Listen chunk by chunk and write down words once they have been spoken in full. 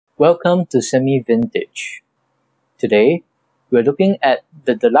Welcome to Semivintage. Today, we're looking at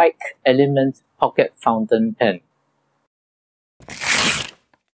the Delike Element Pocket Fountain Pen.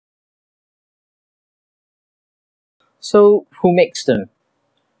 So, who makes them?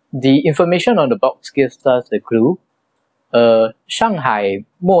 The information on the box gives us a clue. 上海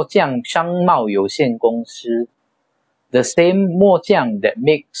墨匠商贸有限公司 the same 墨匠 that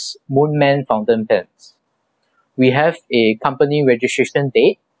makes Moonman fountain pens. We have a company registration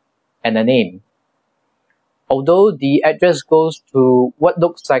date and a name. Although the address goes to what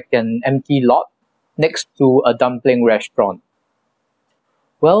looks like an empty lot next to a dumpling restaurant.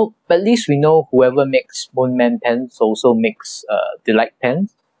 Well, at least we know whoever makes Moonman pens also makes Delike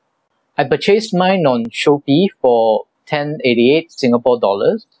pens. I purchased mine on Shopee for 10.88 Singapore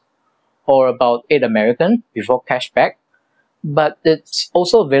dollars, or about 8 American before cashback, but it's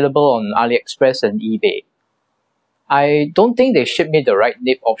also available on AliExpress and eBay. I don't think they shipped me the right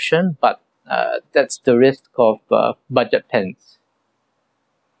nib option, but that's the risk of budget pens.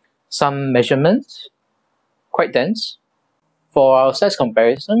 Some measurements, quite dense. For our size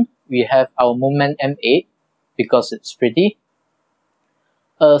comparison, we have our Moonman M8 because it's pretty.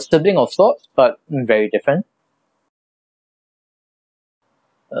 A sibling of sorts, but very different.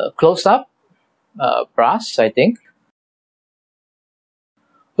 Close up, brass, I think.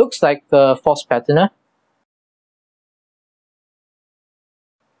 Looks like a false patterner.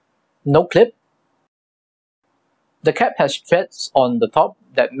 No clip. The cap has threads on the top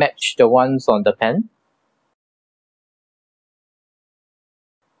that match the ones on the pen.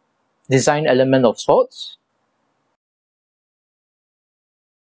 Design element of sorts.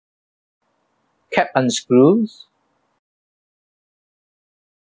 Cap unscrews.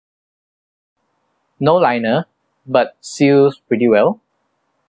 No liner, but seals pretty well.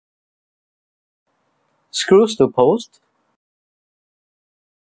 Screws to post.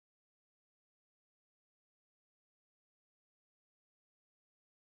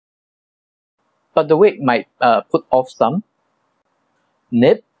 But the weight might put off some.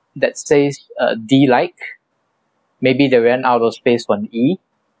 Nib that says Delike. Maybe they ran out of space on E.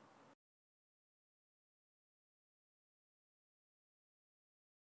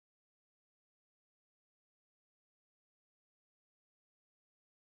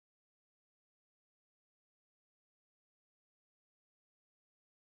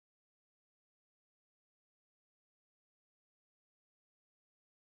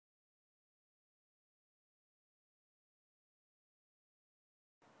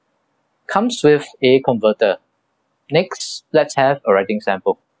 Comes with a converter. Next, let's have a writing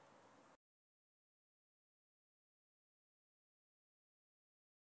sample.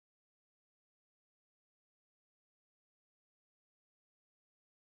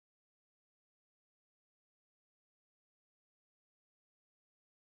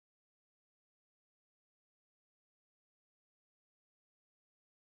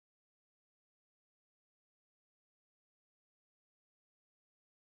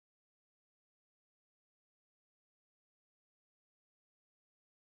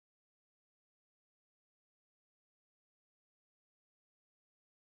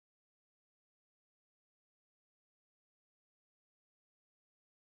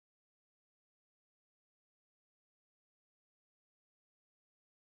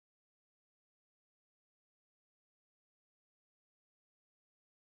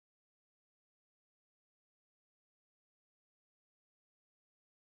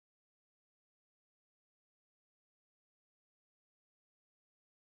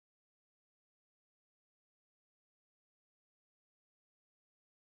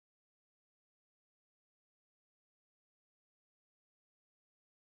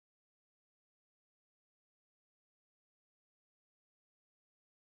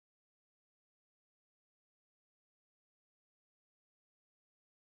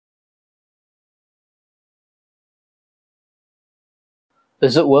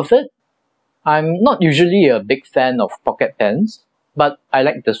 Is it worth it? I'm not usually a big fan of pocket pens, but I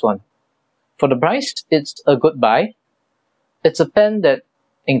like this one. For the price, it's a good buy. It's a pen that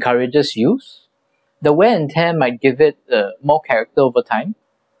encourages use. The wear and tear might give it more character over time.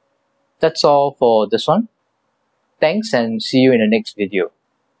 That's all for this one. Thanks and see you in the next video.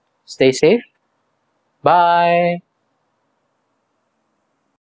 Stay safe. Bye.